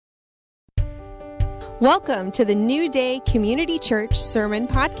Welcome to the New Day Community Church Sermon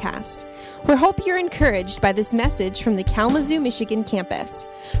Podcast. We hope you're encouraged by this message from the Kalamazoo, Michigan campus.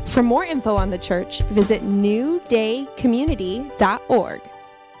 For more info on the church, visit newdaycommunity.org.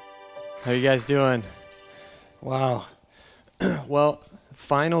 How you guys doing? Wow. Well,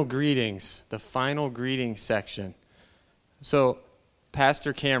 final greetings, the final greetings section. So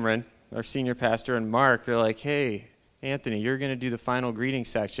Pastor Cameron, our senior pastor, and Mark, they're like, hey, Anthony, you're going to do the final greeting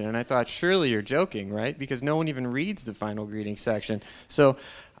section. And I thought, surely you're joking, right? Because no one even reads the final greeting section. So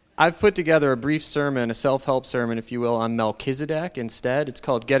I've put together a brief sermon, a self-help sermon, if you will, on Melchizedek instead. It's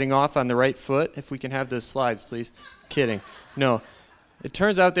called Getting Off on the Right Foot. If we can have those slides, please. Kidding. No. It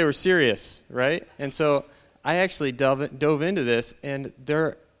turns out they were serious, right? And so I actually dove into this, and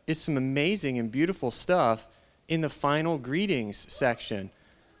there is some amazing and beautiful stuff in the final greetings section.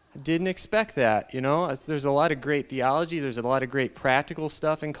 I didn't expect that, you know. There's a lot of great theology. There's a lot of great practical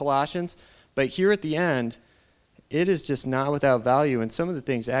stuff in Colossians. But here at the end, it is just not without value. And some of the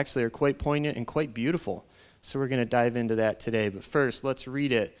things actually are quite poignant and quite beautiful. So we're going to dive into that today. But first, let's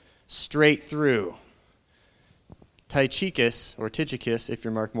read it straight through. Tychicus, or Tychicus if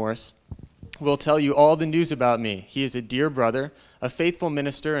you're Mark Morris, will tell you all the news about me. He is a dear brother, a faithful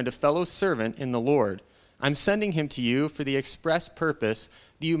minister, and a fellow servant in the Lord. I'm sending him to you for the express purpose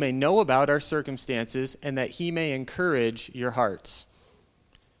that you may know about our circumstances and that he may encourage your hearts.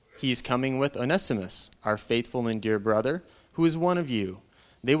 He is coming with Onesimus, our faithful and dear brother, who is one of you.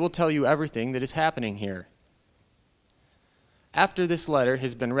 They will tell you everything that is happening here. After this letter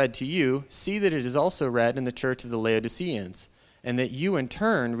has been read to you, see that it is also read in the church of the Laodiceans, and that you in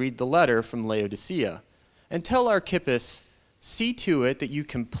turn read the letter from Laodicea. And tell Archippus, see to it that you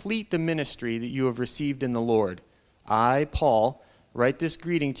complete the ministry that you have received in the Lord. I, Paul, write this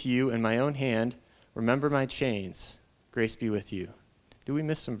greeting to you in my own hand. Remember my chains. Grace be with you. Did we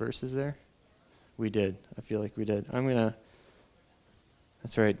miss some verses there? We did. I feel like we did. That's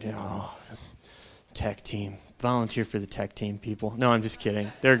right. Oh, tech team. Volunteer for the tech team, people. No, I'm just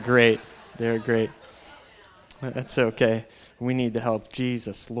kidding. They're great. They're great. That's okay. We need the help.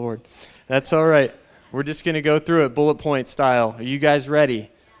 Jesus, Lord. That's all right. We're just going to go through it bullet point style. Are you guys ready?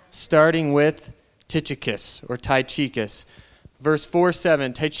 Starting with Tychicus, or Tychicus. Verse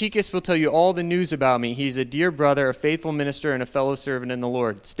 4-7, Tychicus will tell you all the news about me. He's a dear brother, a faithful minister, and a fellow servant in the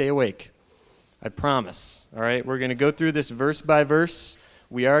Lord. Stay awake. I promise. All right, we're going to go through this verse by verse.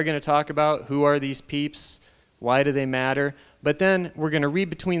 We are going to talk about who are these peeps, why do they matter, but then we're going to read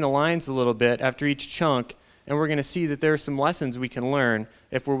between the lines a little bit after each chunk, and we're going to see that there are some lessons we can learn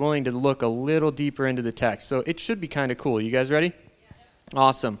if we're willing to look a little deeper into the text. So it should be kind of cool. You guys ready? Yeah.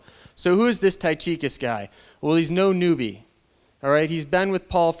 Awesome. So who is this Tychicus guy? Well, he's no newbie. All right, he's been with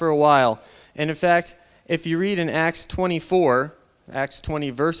Paul for a while. And in fact, if you read in Acts 20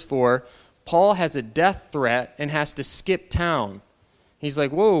 verse 4, Paul has a death threat and has to skip town. He's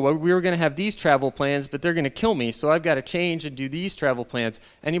like, whoa, we were going to have these travel plans, but they're going to kill me, so I've got to change and do these travel plans.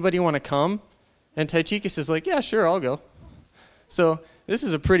 Anybody want to come? And Tychicus is like, yeah, sure, I'll go. So this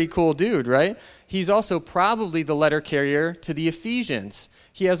is a pretty cool dude, right? He's also probably the letter carrier to the Ephesians.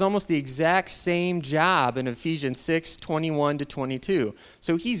 He has almost the exact same job in Ephesians 6:21-22.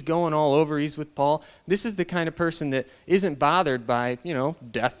 So he's going all over. He's with Paul. This is the kind of person that isn't bothered by,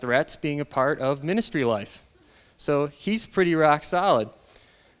 death threats being a part of ministry life. So he's pretty rock solid.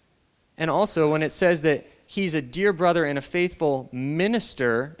 And also when it says that he's a dear brother and a faithful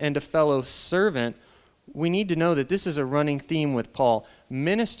minister and a fellow servant, we need to know that this is a running theme with Paul.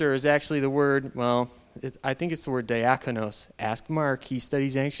 Minister is actually the word, I think it's the word diakonos. Ask Mark, he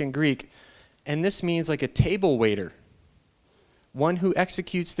studies ancient Greek. And this means like a table waiter, one who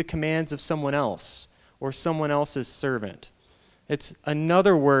executes the commands of someone else or someone else's servant. It's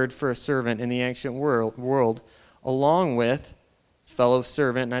another word for a servant in the ancient world, along with fellow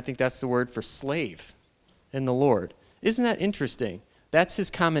servant, and I think that's the word for slave in the Lord. Isn't that interesting? That's his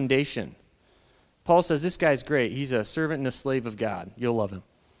commendation. Paul says, this guy's great. He's a servant and a slave of God. You'll love him.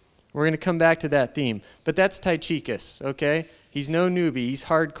 We're going to come back to that theme. But that's Tychicus, okay? He's no newbie. He's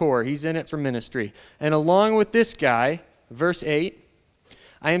hardcore. He's in it for ministry. And along with this guy, verse 8,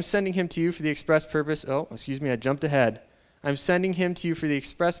 I am sending him to you for the express purpose. I jumped ahead. I'm sending him to you for the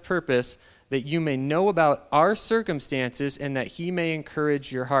express purpose that you may know about our circumstances and that he may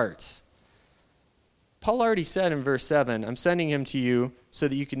encourage your hearts. Paul already said in verse 7, I'm sending him to you so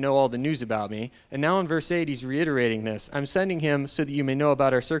that you can know all the news about me. And now in verse 8, he's reiterating this. I'm sending him so that you may know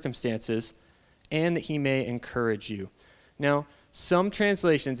about our circumstances and that he may encourage you. Now, some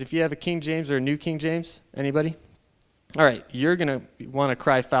translations, if you have a King James or a New King James, anybody? All right, you're going to want to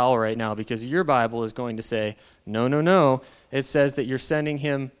cry foul right now because your Bible is going to say, no. It says that you're sending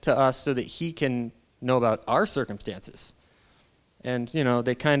him to us so that he can know about our circumstances. And,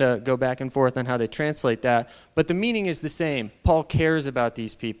 they kind of go back and forth on how they translate that. But the meaning is the same. Paul cares about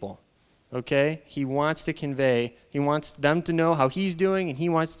these people, okay? He wants to convey, he wants them to know how he's doing, and he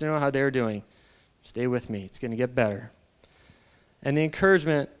wants to know how they're doing. Stay with me. It's going to get better. And the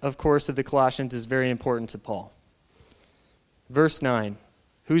encouragement, of course, of the Colossians is very important to Paul. Verse 9.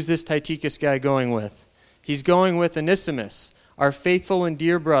 Who's this Tychicus guy going with? He's going with Onesimus, our faithful and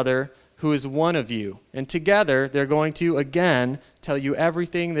dear brother, who is one of you. And together, they're going to, again, tell you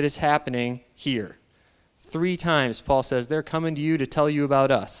everything that is happening here. 3 times, Paul says, they're coming to you to tell you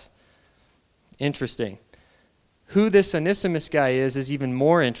about us. Interesting. Who this Onesimus guy is even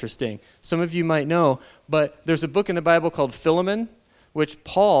more interesting. Some of you might know, but there's a book in the Bible called Philemon, which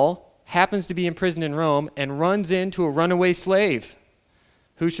Paul happens to be imprisoned in Rome and runs into a runaway slave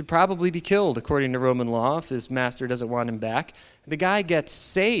who should probably be killed according to Roman law if his master doesn't want him back. The guy gets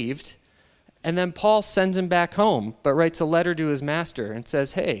saved, and then Paul sends him back home, but writes a letter to his master and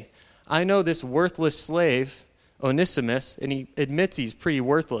says, hey, I know this worthless slave, Onesimus, and he admits he's pretty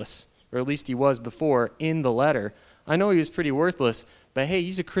worthless, or at least he was before in the letter. I know he was pretty worthless, but hey,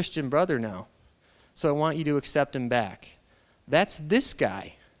 he's a Christian brother now, so I want you to accept him back. That's this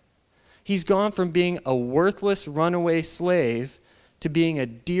guy. He's gone from being a worthless runaway slave to being a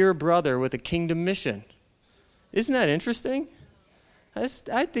dear brother with a kingdom mission. Isn't that interesting? I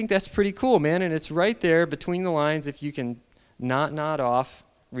think that's pretty cool, man, and it's right there between the lines if you can not nod off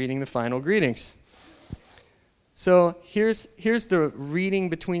reading the final greetings. So here's the reading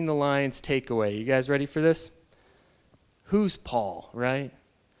between the lines takeaway. You guys ready for this? Who's Paul, right?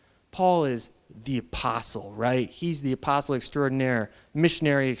 Paul is the apostle, right? He's the apostle extraordinaire,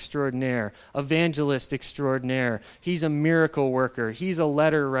 missionary extraordinaire, evangelist extraordinaire. He's a miracle worker. He's a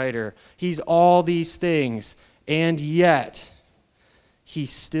letter writer. He's all these things. And yet, he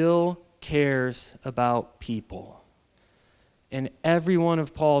still cares about people. In every one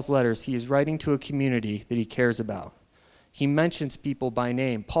of Paul's letters, he is writing to a community that he cares about. He mentions people by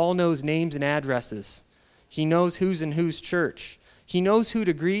name. Paul knows names and addresses. He knows who's in whose church. He knows who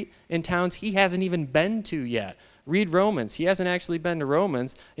to greet in towns he hasn't even been to yet. Read Romans. He hasn't actually been to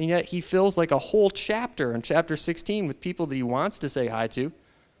Romans, and yet he fills like a whole chapter in chapter 16 with people that he wants to say hi to.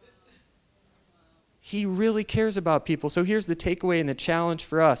 He really cares about people. So here's the takeaway and the challenge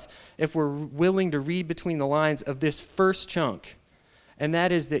for us if we're willing to read between the lines of this first chunk. And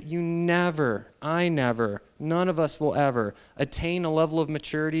that is that you never, I never, none of us will ever attain a level of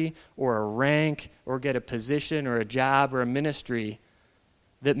maturity or a rank or get a position or a job or a ministry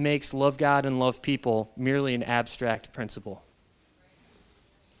that makes love God and love people merely an abstract principle.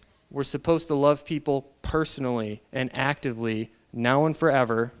 We're supposed to love people personally and actively now and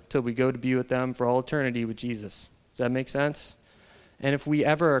forever till we go to be with them for all eternity with Jesus. Does that make sense? And if we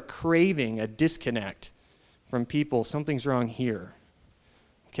ever are craving a disconnect from people, something's wrong here.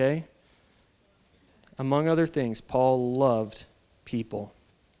 Okay? Among other things, Paul loved people.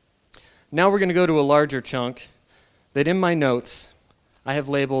 Now we're going to go to a larger chunk that in my notes I have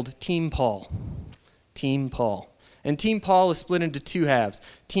labeled Team Paul. Team Paul. And Team Paul is split into 2 halves.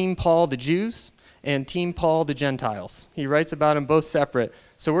 Team Paul, the Jews, and Team Paul, the Gentiles. He writes about them both separate.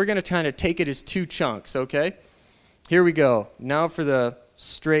 So we're going to kind of take it as 2 chunks, okay? Here we go. Now for the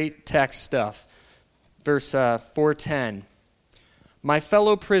straight text stuff. Verse 4:10. My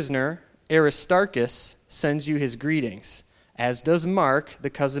fellow prisoner, Aristarchus, sends you his greetings, as does Mark,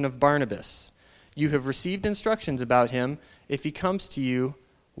 the cousin of Barnabas. You have received instructions about him. If he comes to you,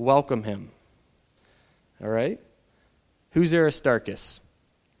 welcome him. All right? Who's Aristarchus?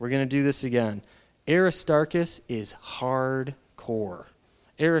 We're going to do this again. Aristarchus is hardcore.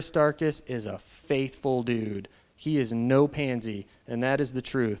 Aristarchus is a faithful dude. He is no pansy, and that is the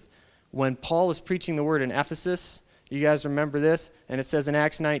truth. When Paul is preaching the word in Ephesus, you guys remember this? And it says in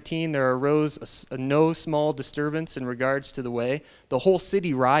Acts 19, there arose a no small disturbance in regards to the way. The whole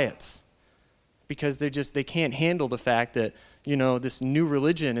city riots because they can't handle the fact that, this new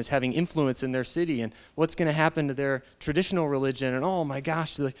religion is having influence in their city and what's going to happen to their traditional religion. And oh my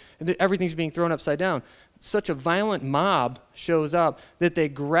gosh, everything's being thrown upside down. Such a violent mob shows up that they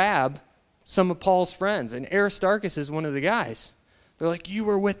grab some of Paul's friends. And Aristarchus is one of the guys. They're like, you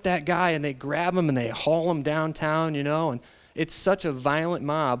were with that guy, and they grab him and they haul him downtown, and it's such a violent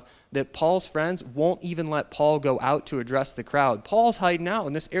mob that Paul's friends won't even let Paul go out to address the crowd. Paul's hiding out,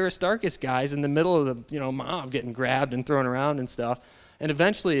 and this Aristarchus guy's in the middle of the mob getting grabbed and thrown around and stuff, and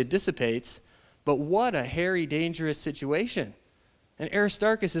eventually it dissipates, but what a hairy, dangerous situation. And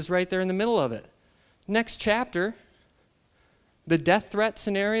Aristarchus is right there in the middle of it. Next chapter, the death threat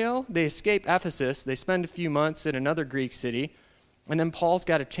scenario, they escape Ephesus, they spend a few months in another Greek city, And then Paul's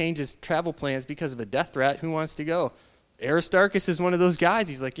got to change his travel plans because of a death threat. Who wants to go? Aristarchus is one of those guys.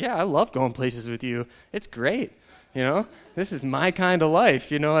 He's like, yeah, I love going places with you. It's great. This is my kind of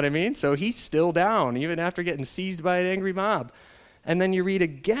life. You know what I mean? So he's still down, even after getting seized by an angry mob. And then you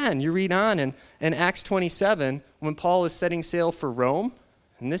read on in Acts 27, when Paul is setting sail for Rome,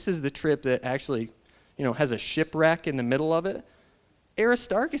 and this is the trip that actually, has a shipwreck in the middle of it.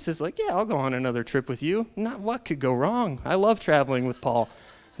 Aristarchus is like, yeah, I'll go on another trip with you. Not what could go wrong. I love traveling with Paul,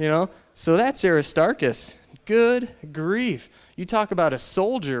 So that's Aristarchus. Good grief. You talk about a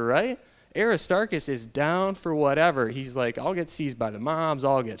soldier, right? Aristarchus is down for whatever. He's like, I'll get seized by the mobs.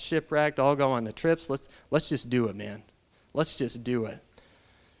 I'll get shipwrecked. I'll go on the trips. Let's just do it, man. Let's just do it.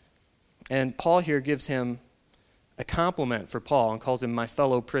 And Paul here gives him a compliment for Paul and calls him my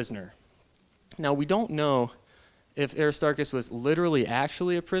fellow prisoner. Now, we don't know if Aristarchus was literally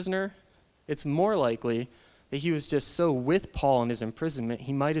actually a prisoner. It's more likely that he was just so with Paul in his imprisonment,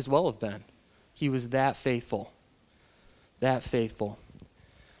 he might as well have been. He was that faithful. That faithful.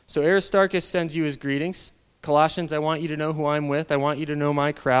 So Aristarchus sends you his greetings. Colossians, I want you to know who I'm with. I want you to know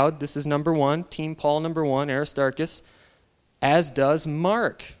my crowd. This is number one, Team Paul number one, Aristarchus, as does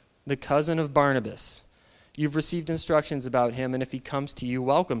Mark, the cousin of Barnabas. You've received instructions about him, and if he comes to you,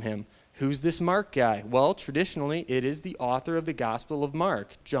 welcome him. Who's this Mark guy? Well, traditionally, it is the author of the Gospel of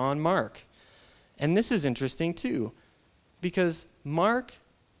Mark, John Mark. And this is interesting, too, because Mark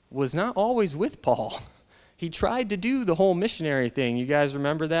was not always with Paul. He tried to do the whole missionary thing. You guys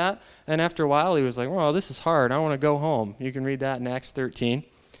remember that? And after a while, he was like, well, this is hard. I want to go home. You can read that in Acts 13.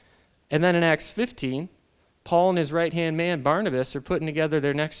 And then in Acts 15, Paul and his right-hand man, Barnabas, are putting together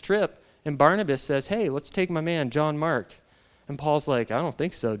their next trip. And Barnabas says, hey, let's take my man, John Mark. And Paul's like, I don't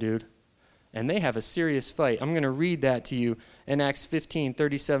think so, dude. And they have a serious fight. I'm going to read that to you in Acts 15,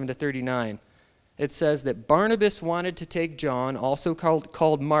 37 to 39. It says that Barnabas wanted to take John, also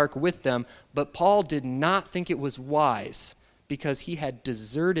called Mark, with them, but Paul did not think it was wise because he had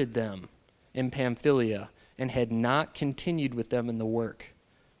deserted them in Pamphylia and had not continued with them in the work.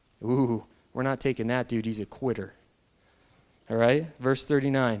 Ooh, we're not taking that dude. He's a quitter. All right, verse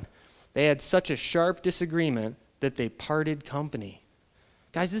 39. They had such a sharp disagreement that they parted company.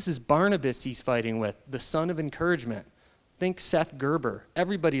 Guys, this is Barnabas he's fighting with, the son of encouragement. Think Seth Gerber.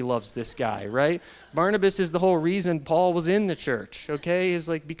 Everybody loves this guy, right? Barnabas is the whole reason Paul was in the church, okay? It was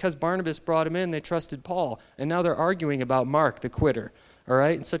like because Barnabas brought him in, they trusted Paul. And now they're arguing about Mark, the quitter, all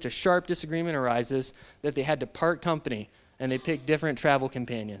right? And such a sharp disagreement arises that they had to part company, and they picked different travel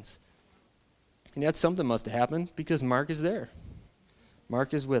companions. And yet something must have happened because Mark is there.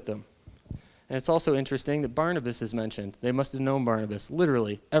 Mark is with them. And it's also interesting that Barnabas is mentioned. They must have known Barnabas,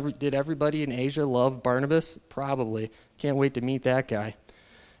 literally. Did everybody in Asia love Barnabas? Probably. Can't wait to meet that guy.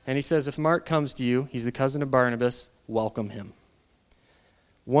 And he says, if Mark comes to you, he's the cousin of Barnabas, welcome him.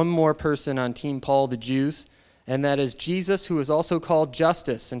 One more person on Team Paul, the Jews, and that is Jesus, who is also called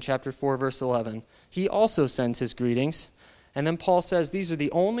Justus in chapter 4, verse 11. He also sends his greetings. And then Paul says, these are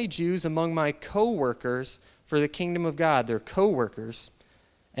the only Jews among my co-workers for the kingdom of God. They're co-workers.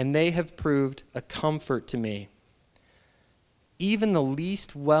 And they have proved a comfort to me. Even the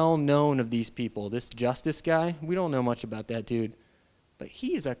least well-known of these people, this Justus guy, we don't know much about that dude, but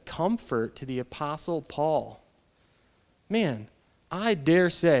he is a comfort to the Apostle Paul. Man, I dare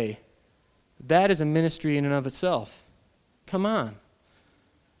say that is a ministry in and of itself. Come on.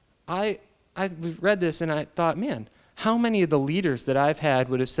 I read this and I thought, man, how many of the leaders that I've had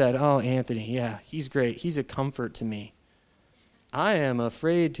would have said, oh, Anthony, yeah, he's great. He's a comfort to me. I am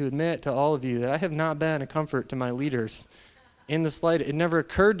afraid to admit to all of you that I have not been a comfort to my leaders in the slightest. It never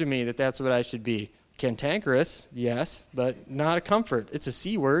occurred to me that that's what I should be. Cantankerous, yes, but not a comfort. It's a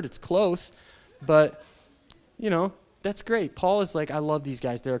C word. It's close. But, that's great. Paul is like, I love these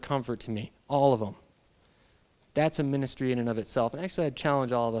guys. They're a comfort to me, all of them. That's a ministry in and of itself. And actually, I'd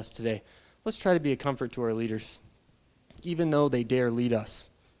challenge all of us today. Let's try to be a comfort to our leaders, even though they dare lead us.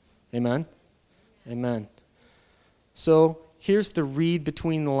 Amen? Amen. So, here's the read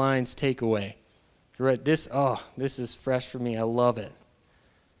between the lines takeaway. Right, this is fresh for me. I love it.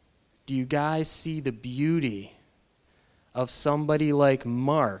 Do you guys see the beauty of somebody like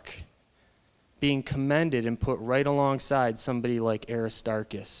Mark being commended and put right alongside somebody like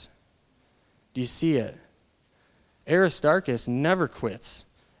Aristarchus? Do you see it? Aristarchus never quits.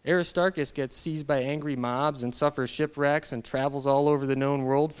 Aristarchus gets seized by angry mobs and suffers shipwrecks and travels all over the known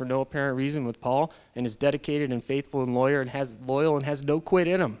world for no apparent reason with Paul and is dedicated and faithful and loyal and has no quit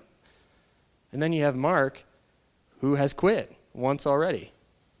in him. And then you have Mark, who has quit once already.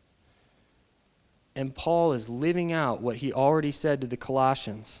 And Paul is living out what he already said to the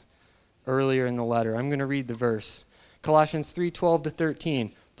Colossians earlier in the letter. I'm going to read the verse. Colossians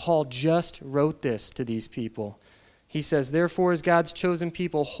 3:12-13. Paul just wrote this to these people. He says, "Therefore, as God's chosen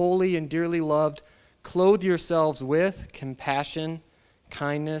people, holy and dearly loved, clothe yourselves with compassion,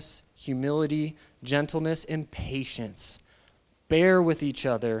 kindness, humility, gentleness, and patience. Bear with each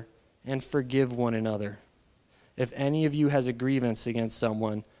other and forgive one another. If any of you has a grievance against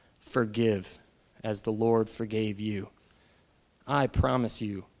someone, forgive as the Lord forgave you." I promise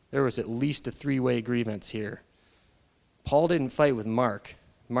you, there was at least a 3-way grievance here. Paul didn't fight with Mark.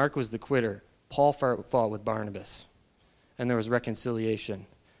 Mark was the quitter. Paul fought with Barnabas. And there was reconciliation.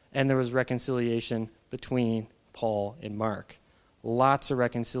 And there was reconciliation between Paul and Mark. Lots of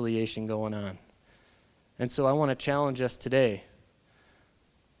reconciliation going on. And so I want to challenge us today.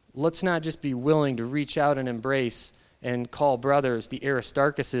 Let's not just be willing to reach out and embrace and call brothers the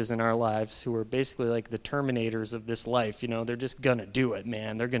Aristarchuses in our lives, who are basically like the Terminators of this life. You know, they're just going to do it,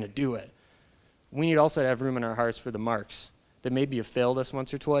 man. They're going to do it. We need also to have room in our hearts for the Marks that maybe have failed us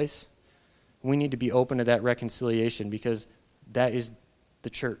once or twice. We need to be open to that reconciliation, because that is the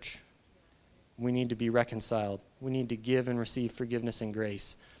church. We need to be reconciled. We need to give and receive forgiveness and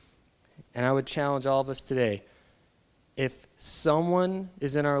grace. And I would challenge all of us today, if someone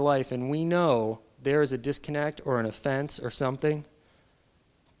is in our life and we know there is a disconnect or an offense or something,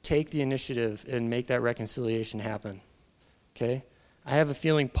 take the initiative and make that reconciliation happen. Okay? I have a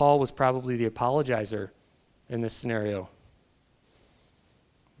feeling Paul was probably the apologizer in this scenario.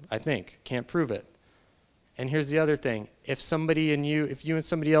 I think. Can't prove it. And here's the other thing. If you and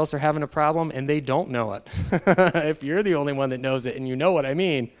somebody else are having a problem and they don't know it, if you're the only one that knows it and you know what I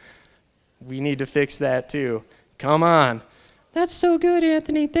mean, we need to fix that too. Come on. That's so good,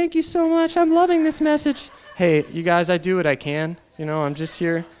 Anthony. Thank you so much. I'm loving this message. Hey, you guys, I do what I can. You know, I'm just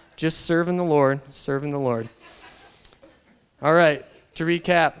here, just serving the Lord. All right, to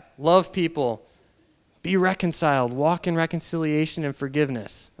recap, love people, be reconciled, walk in reconciliation and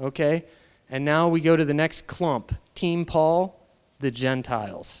forgiveness, okay? And now we go to the next clump, Team Paul, the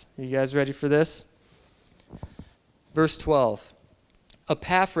Gentiles. Are you guys ready for this? Verse 12.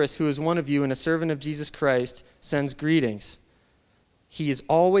 Epaphras, who is one of you and a servant of Jesus Christ, sends greetings. He is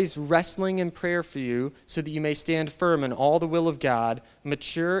always wrestling in prayer for you, so that you may stand firm in all the will of God,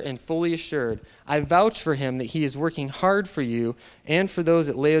 mature and fully assured. I vouch for him that he is working hard for you and for those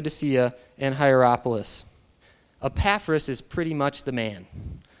at Laodicea and Hierapolis. Epaphras is pretty much the man.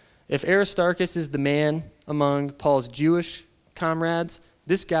 If Aristarchus is the man among Paul's Jewish comrades,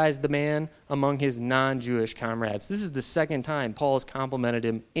 this guy's the man among his non-Jewish comrades. This is the second time Paul has complimented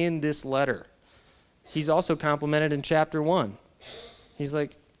him in this letter. He's also complimented in chapter 1. He's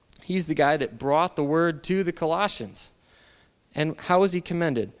the guy that brought the word to the Colossians. And how is he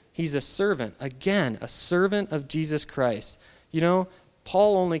commended? He's a servant. Again, a servant of Jesus Christ. You know,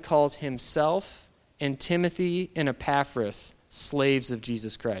 Paul only calls himself and Timothy and Epaphras slaves of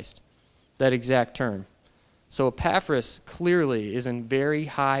Jesus Christ. That exact term. So Epaphras clearly is in very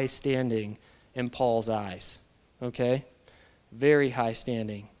high standing in Paul's eyes. Okay? Very high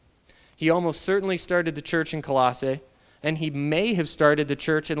standing. He almost certainly started the church in Colossae, and he may have started the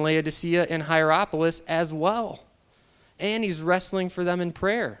church in Laodicea and Hierapolis as well. And he's wrestling for them in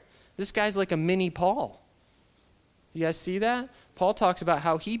prayer. This guy's like a mini Paul. You guys see that? Paul talks about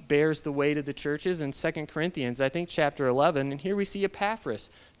how he bears the weight of the churches in 2 Corinthians, I think chapter 11. And here we see Epaphras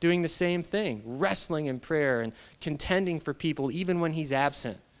doing the same thing, wrestling in prayer and contending for people even when he's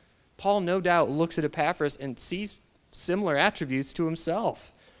absent. Paul no doubt looks at Epaphras and sees similar attributes to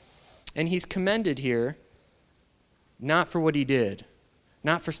himself. And he's commended here not for what he did,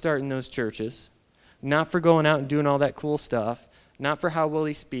 not for starting those churches, not for going out and doing all that cool stuff, not for how well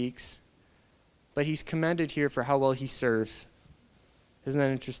he speaks, but he's commended here for how well he serves. Isn't that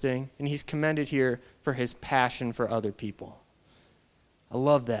interesting? And he's commended here for his passion for other people. I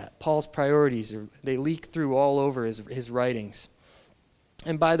love that. Paul's priorities, they leak through all over his writings.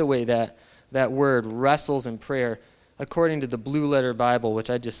 And by the way, that word, wrestles in prayer, according to the Blue Letter Bible, which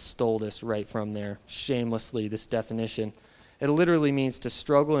I just stole this right from there, shamelessly, this definition, it literally means to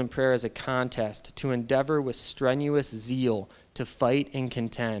struggle in prayer as a contest, to endeavor with strenuous zeal, to fight and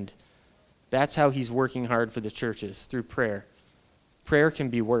contend. That's how he's working hard for the churches, through prayer. Prayer can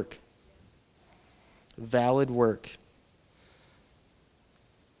be work. Valid work.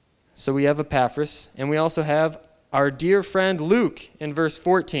 So we have Epaphras, and we also have our dear friend Luke in verse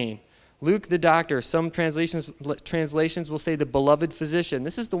 14. Luke the doctor. Some translations will say the beloved physician.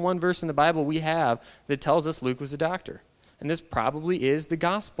 This is the one verse in the Bible we have that tells us Luke was a doctor. And this probably is the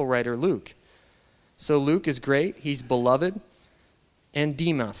gospel writer, Luke. So Luke is great. He's beloved. And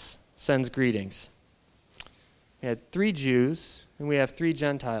Demas sends greetings. We had 3 Jews, and we have 3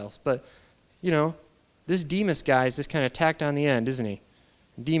 Gentiles. But, you know, This Demas guy is just kind of tacked on the end, isn't he?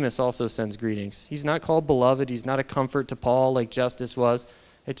 Demas also sends greetings. He's not called beloved. He's not a comfort to Paul like Justus was.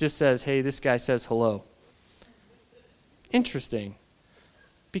 It just says, hey, this guy says hello. Interesting.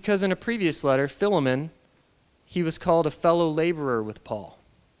 Because in a previous letter, Philemon, he was called a fellow laborer with Paul.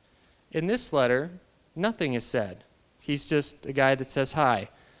 In this letter, nothing is said. He's just a guy that says hi.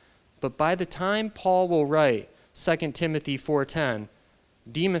 But by the time Paul will write 2 Timothy 4:10,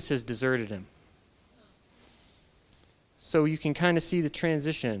 Demas has deserted him. So you can kind of see the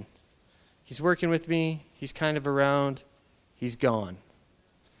transition. He's working with me. He's kind of around. He's gone.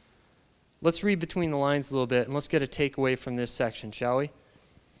 Let's read between the lines a little bit, and let's get a takeaway from this section, shall we?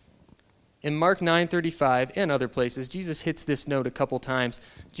 In Mark 9:35 and other places, Jesus hits this note a couple times.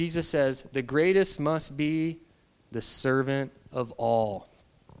 Jesus says, the greatest must be the servant of all.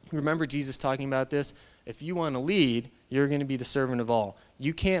 Remember Jesus talking about this? If you want to lead, you're going to be the servant of all.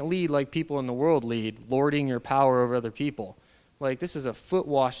 You can't lead like people in the world lead, lording your power over other people. Like, this is a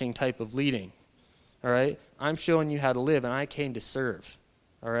foot-washing type of leading, all right? I'm showing you how to live, and I came to serve,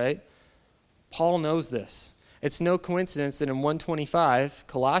 all right? Paul knows this. It's no coincidence that in 1:25,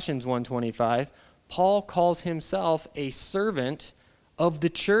 Colossians 1:25, Paul calls himself a servant of the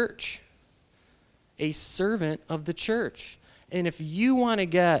church. A servant of the church. And if you want to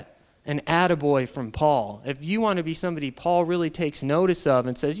get an attaboy from Paul, if you want to be somebody Paul really takes notice of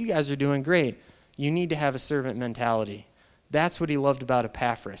and says, you guys are doing great, you need to have a servant mentality. That's what he loved about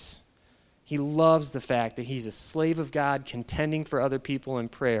Epaphras. He loves the fact that he's a slave of God, contending for other people in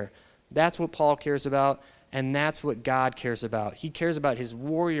prayer. That's what Paul cares about, and that's what God cares about. He cares about his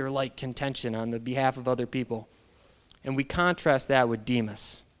warrior-like contention on the behalf of other people. And we contrast that with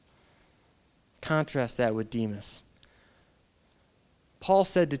Demas. Contrast that with Demas. Paul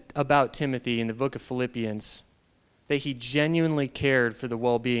said about Timothy in the book of Philippians that he genuinely cared for the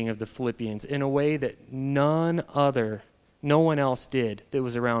well-being of the Philippians in a way that no one else did that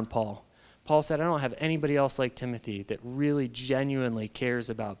was around Paul. Paul said, I don't have anybody else like Timothy that really genuinely cares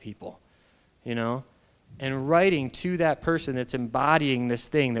about people, you know? And writing to that person that's embodying this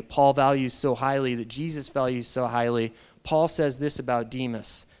thing that Paul values so highly, that Jesus values so highly, Paul says this about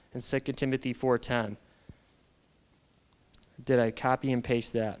Demas in 2 Timothy 4:10. Did I copy and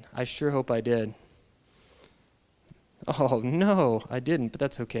paste that? I sure hope I did. Oh, no, I didn't, but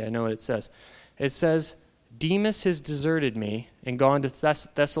that's okay. I know what it says. It says, Demas has deserted me and gone to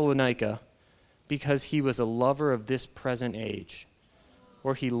Thessalonica because he was a lover of this present age,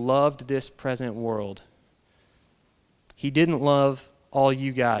 or he loved this present world. He didn't love all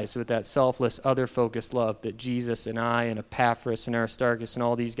you guys with that selfless, other-focused love that Jesus and I and Epaphras and Aristarchus and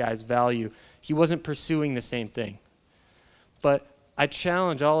all these guys value. He wasn't pursuing the same thing. But I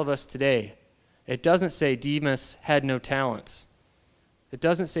challenge all of us today. It doesn't say Demas had no talents. It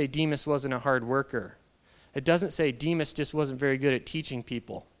doesn't say Demas wasn't a hard worker. It doesn't say Demas just wasn't very good at teaching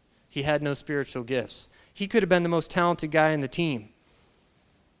people. He had no spiritual gifts. He could have been the most talented guy in the team.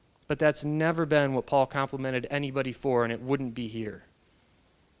 But that's never been what Paul complimented anybody for, and it wouldn't be here.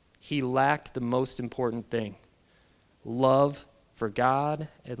 He lacked the most important thing: love for God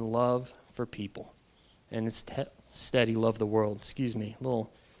and love for people. And instead, he loved the world. Excuse me, a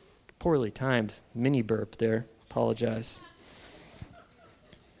little poorly timed mini burp there. Apologize.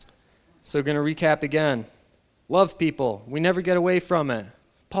 So going to recap again. Love people. We never get away from it.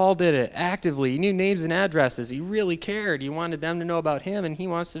 Paul did it actively. He knew names and addresses. He really cared. He wanted them to know about him, and he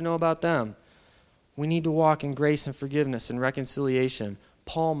wants to know about them. We need to walk in grace and forgiveness and reconciliation.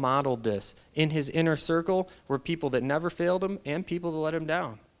 Paul modeled this. In his inner circle were people that never failed him and people that let him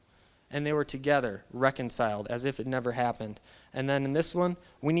down. And they were together, reconciled, as if it never happened. And then in this one,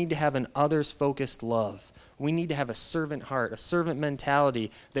 we need to have an others-focused love. We need to have a servant heart, a servant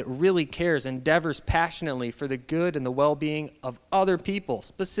mentality that really cares, endeavors passionately for the good and the well-being of other people,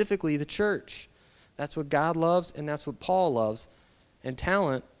 specifically the church. That's what God loves, and that's what Paul loves. And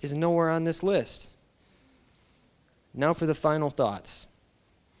talent is nowhere on this list. Now for the final thoughts.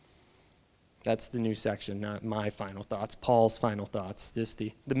 That's the new section, not my final thoughts, Paul's final thoughts, just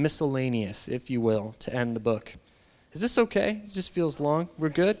the miscellaneous, if you will, to end the book. Is this okay? It just feels long. We're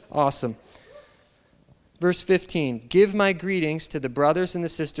good? Awesome. Verse 15, give my greetings to the brothers and the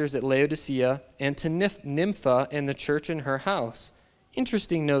sisters at Laodicea and to Nympha and the church in her house.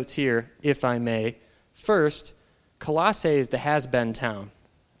 Interesting notes here, if I may. First, Colossae is the has-been town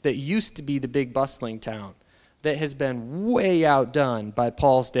that used to be the big bustling town that has been way outdone by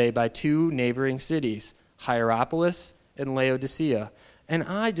Paul's day by two neighboring cities, Hierapolis and Laodicea. And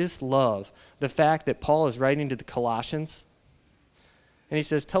I just love the fact that Paul is writing to the Colossians, and he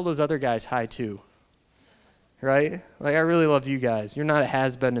says, tell those other guys hi too. Right? Like, I really love you guys. You're not a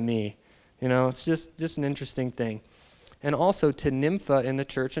has-been to me. It's just an interesting thing. And also to Nympha in the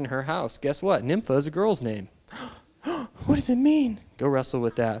church in her house. Guess what? Nympha is a girl's name. What does it mean? Go wrestle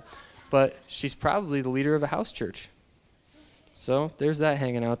with that. But she's probably the leader of a house church. So there's that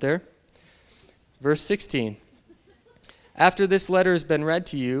hanging out there. Verse 16. After this letter has been read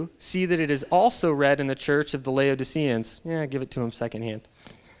to you, see that it is also read in the church of the Laodiceans. Yeah, give it to him secondhand.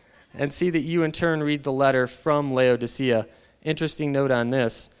 And see that you in turn read the letter from Laodicea. Interesting note on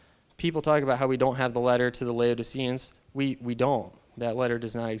this. People talk about how we don't have the letter to the Laodiceans. We don't. That letter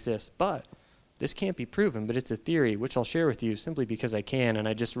does not exist. But this can't be proven, but it's a theory, which I'll share with you simply because I can, and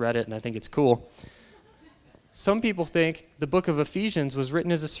I just read it, and I think it's cool. Some people think the book of Ephesians was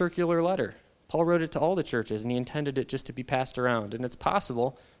written as a circular letter. Paul wrote it to all the churches, and he intended it just to be passed around. And it's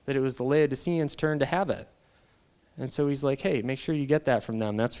possible that it was the Laodiceans' turn to have it. And so he's like, hey, make sure you get that from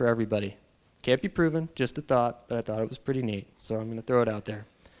them. That's for everybody. Can't be proven, just a thought, but I thought it was pretty neat, so I'm going to throw it out there.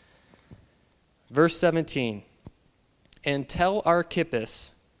 Verse 17. And tell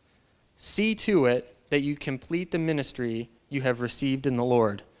Archippus, see to it that you complete the ministry you have received in the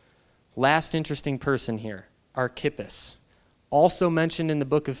Lord. Last interesting person here, Archippus, also mentioned in the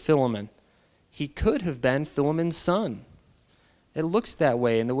book of Philemon. He could have been Philemon's son. It looks that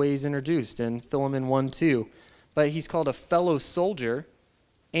way in the way he's introduced in Philemon 1:2. But he's called a fellow soldier,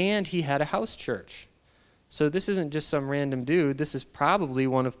 and he had a house church. So this isn't just some random dude. This is probably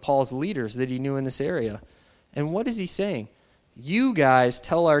one of Paul's leaders that he knew in this area. And what is he saying? You guys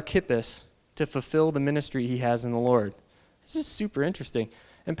tell Archippus to fulfill the ministry he has in the Lord. This is super interesting.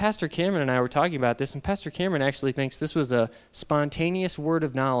 And Pastor Cameron and I were talking about this, and Pastor Cameron actually thinks this was a spontaneous word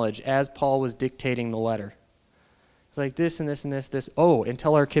of knowledge as Paul was dictating the letter. It's like this and this and this. Oh, and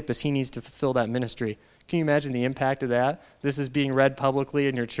tell Archippus he needs to fulfill that ministry. Can you imagine the impact of that? This is being read publicly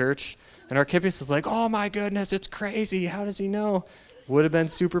in your church, and Archippus is like, oh my goodness, it's crazy. How does he know? Would have been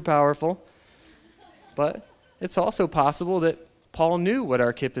super powerful. But it's also possible that Paul knew what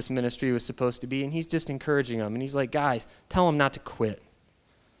Archippus' ministry was supposed to be, and he's just encouraging them. And he's like, guys, tell him not to quit.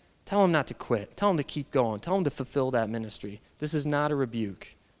 Tell him not to quit. Tell him to keep going. Tell him to fulfill that ministry. This is not a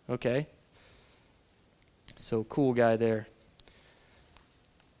rebuke, okay? So cool guy there.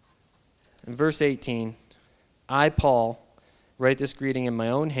 In verse 18, I, Paul, write this greeting in my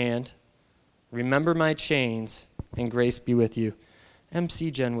own hand. Remember my chains, and grace be with you.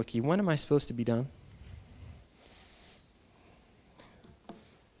 MC Genwicki, when am I supposed to be done?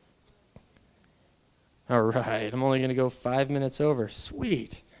 All right, I'm only going to go 5 minutes over.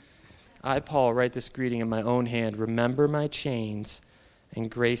 Sweet. I, Paul, write this greeting in my own hand. Remember my chains, and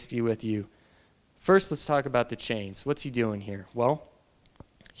grace be with you. First, let's talk about the chains. What's he doing here? Well,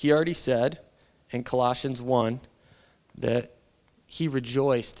 he already said in Colossians 1 that he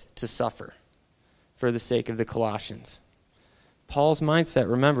rejoiced to suffer for the sake of the Colossians. Paul's mindset,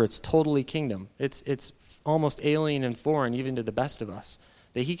 remember, it's totally kingdom. It's almost alien and foreign even to the best of us,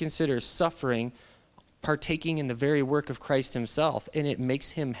 that he considers suffering partaking in the very work of Christ himself, and it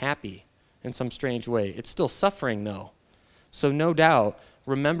makes him happy in some strange way. It's still suffering, though. So no doubt,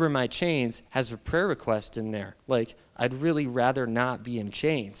 remember my chains has a prayer request in there. Like, I'd really rather not be in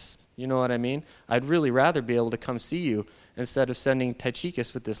chains. You know what I mean? I'd really rather be able to come see you instead of sending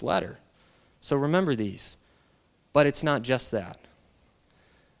Tychicus with this letter. So remember these. But it's not just that.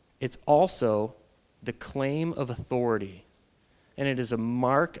 It's also the claim of authority. And it is a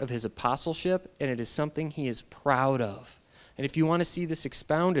mark of his apostleship, and it is something he is proud of. And if you want to see this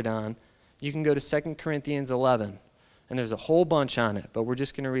expounded on, you can go to 2 Corinthians 11. And there's a whole bunch on it, but we're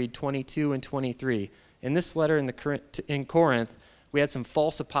just going to read 22 and 23. In this letter in Corinth, we had some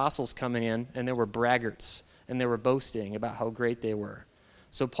false apostles coming in, and they were braggarts, and they were boasting about how great they were.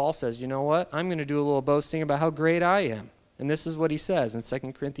 So Paul says, you know what? I'm going to do a little boasting about how great I am. And this is what he says in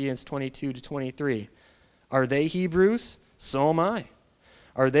 2 Corinthians 22 to 23. Are they Hebrews? So am I.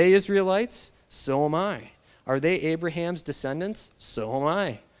 Are they Israelites? So am I. Are they Abraham's descendants? So am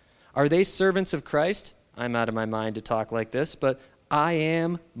I. Are they servants of Christ? I'm out of my mind to talk like this, but I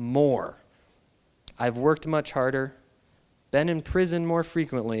am more. I've worked much harder, been in prison more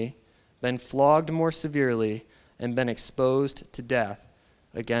frequently, been flogged more severely, and been exposed to death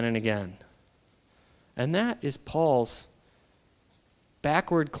again and again. And that is Paul's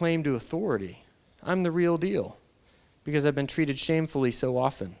backward claim to authority. I'm the real deal because I've been treated shamefully so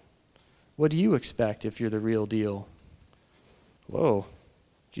often. What do you expect if you're the real deal? Whoa,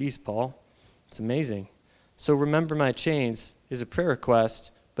 geez, Paul, it's amazing. So remember my chains is a prayer request,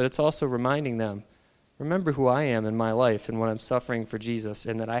 but it's also reminding them, remember who I am in my life and when I'm suffering for Jesus,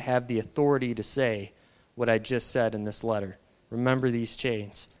 and that I have the authority to say what I just said in this letter. Remember these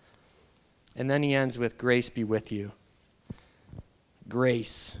chains. And then he ends with, grace be with you.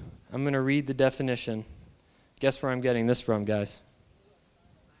 Grace. I'm going to read the definition. Guess where I'm getting this from, guys?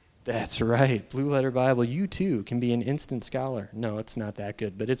 That's right. Blue Letter Bible. You too can be an instant scholar. No, it's not that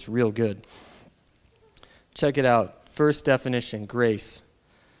good, but it's real good. Check it out. First definition, grace.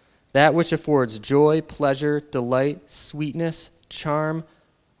 That which affords joy, pleasure, delight, sweetness, charm,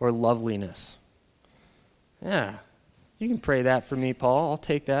 or loveliness. Yeah, you can pray that for me, Paul. I'll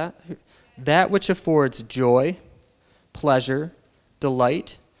take that. That which affords joy, pleasure,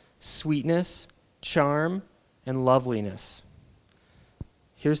 delight, sweetness, charm, and loveliness.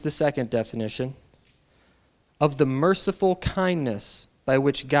 Here's the second definition. Of the merciful kindness by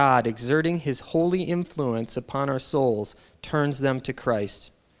which God, exerting his holy influence upon our souls, turns them to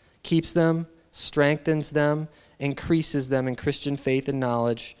Christ, keeps them, strengthens them, increases them in Christian faith and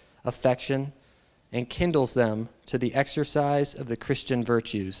knowledge, affection, and kindles them to the exercise of the Christian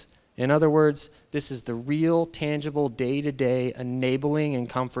virtues. In other words, this is the real, tangible, day-to-day enabling and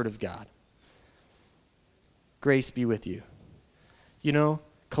comfort of God. Grace be with you. You know,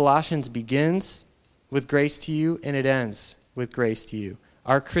 Colossians begins with grace to you, and it ends with grace to you.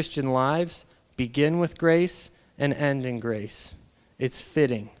 Our Christian lives begin with grace and end in grace. It's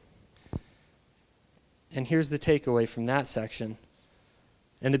fitting. And here's the takeaway from that section.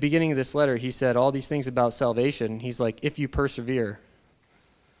 In the beginning of this letter, he said all these things about salvation. He's like, if you persevere.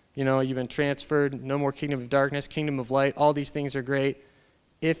 You know, you've been transferred, no more kingdom of darkness, kingdom of light. All these things are great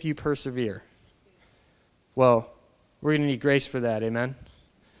if you persevere. Well, we're going to need grace for that, amen?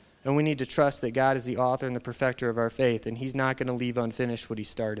 And we need to trust that God is the author and the perfecter of our faith, and he's not going to leave unfinished what he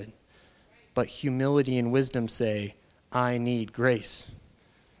started. But humility and wisdom say, I need grace.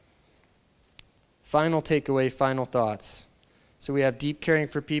 Final takeaway, final thoughts. So we have deep caring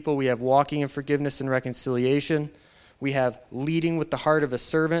for people. We have walking in forgiveness and reconciliation. We have leading with the heart of a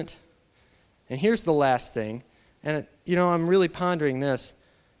servant. And here's the last thing. And, you know, I'm really pondering this.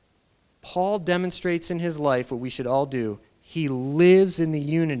 Paul demonstrates in his life what we should all do. He lives in the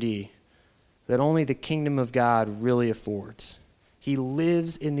unity that only the kingdom of God really affords. He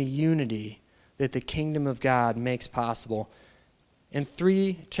lives in the unity that the kingdom of God makes possible. In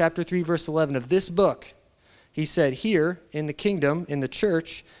chapter 3, verse 11 of this book, he said, here in the kingdom, in the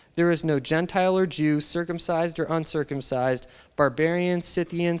church, there is no Gentile or Jew, circumcised or uncircumcised, barbarian,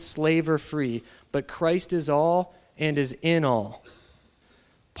 Scythian, slave or free, but Christ is all and is in all.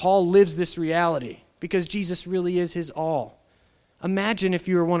 Paul lives this reality because Jesus really is his all. Imagine if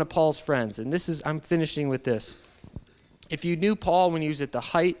you were one of Paul's friends, and I'm finishing with this. If you knew Paul when he was at the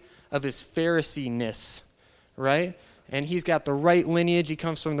height of his Pharisee-ness, right? And he's got the right lineage, he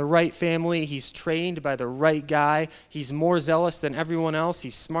comes from the right family, he's trained by the right guy, he's more zealous than everyone else,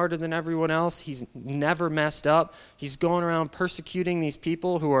 he's smarter than everyone else, he's never messed up, he's going around persecuting these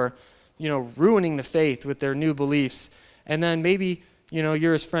people who are, ruining the faith with their new beliefs. And then maybe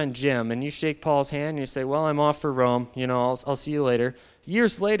you're his friend Jim, and you shake Paul's hand, and you say, well, I'm off for Rome. I'll see you later.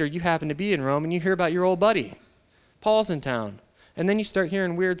 Years later, you happen to be in Rome, and you hear about your old buddy. Paul's in town. And then you start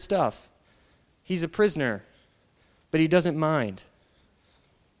hearing weird stuff. He's a prisoner, but he doesn't mind.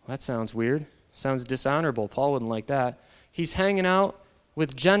 Well, that sounds weird. Sounds dishonorable. Paul wouldn't like that. He's hanging out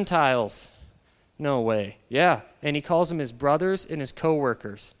with Gentiles. No way. Yeah, and he calls them his brothers and his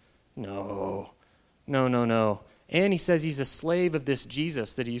co-workers. No. And he says he's a slave of this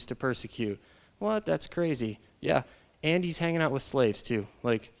Jesus that he used to persecute. What? That's crazy. Yeah. And he's hanging out with slaves too.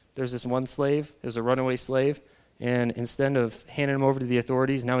 Like, there's this one slave, it was a runaway slave, and instead of handing him over to the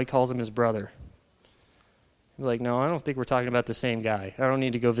authorities, now he calls him his brother. You're like, no, I don't think we're talking about the same guy. I don't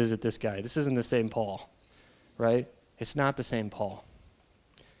need to go visit this guy. This isn't the same Paul, right? It's not the same Paul.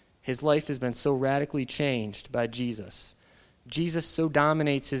 His life has been so radically changed by Jesus. Jesus so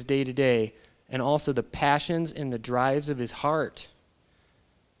dominates his day-to-day, and also the passions and the drives of his heart.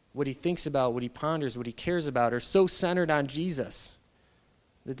 What he thinks about, what he ponders, what he cares about are so centered on Jesus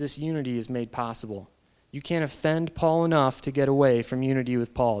that this unity is made possible. You can't offend Paul enough to get away from unity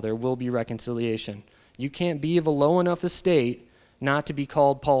with Paul. There will be reconciliation. You can't be of a low enough estate not to be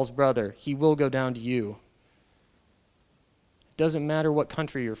called Paul's brother. He will go down to you. It doesn't matter what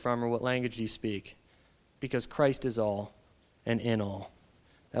country you're from or what language you speak, because Christ is all and in all.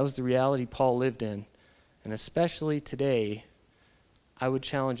 That was the reality Paul lived in. And especially today, I would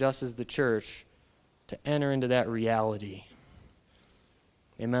challenge us as the church to enter into that reality.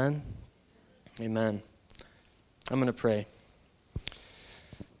 Amen? Amen. I'm going to pray.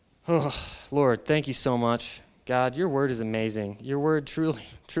 Oh, Lord, thank you so much. God, your word is amazing. Your word truly,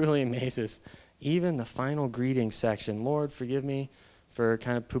 truly amazes. Even the final greeting section. Lord, forgive me for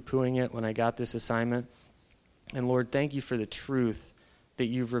kind of poo-pooing it when I got this assignment. And Lord, thank you for the truth that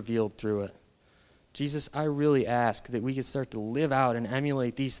you've revealed through it. Jesus, I really ask that we could start to live out and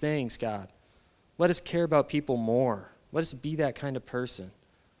emulate these things, God. Let us care about people more. Let us be that kind of person.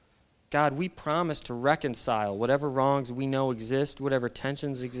 God, we promise to reconcile whatever wrongs we know exist, whatever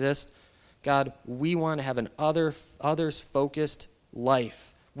tensions exist. God, we want to have an others-focused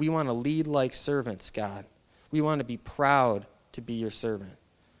life. We want to lead like servants, God. We want to be proud to be your servant.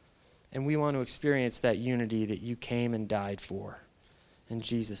 And we want to experience that unity that you came and died for. In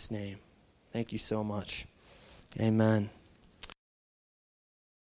Jesus' name, thank you so much. Amen.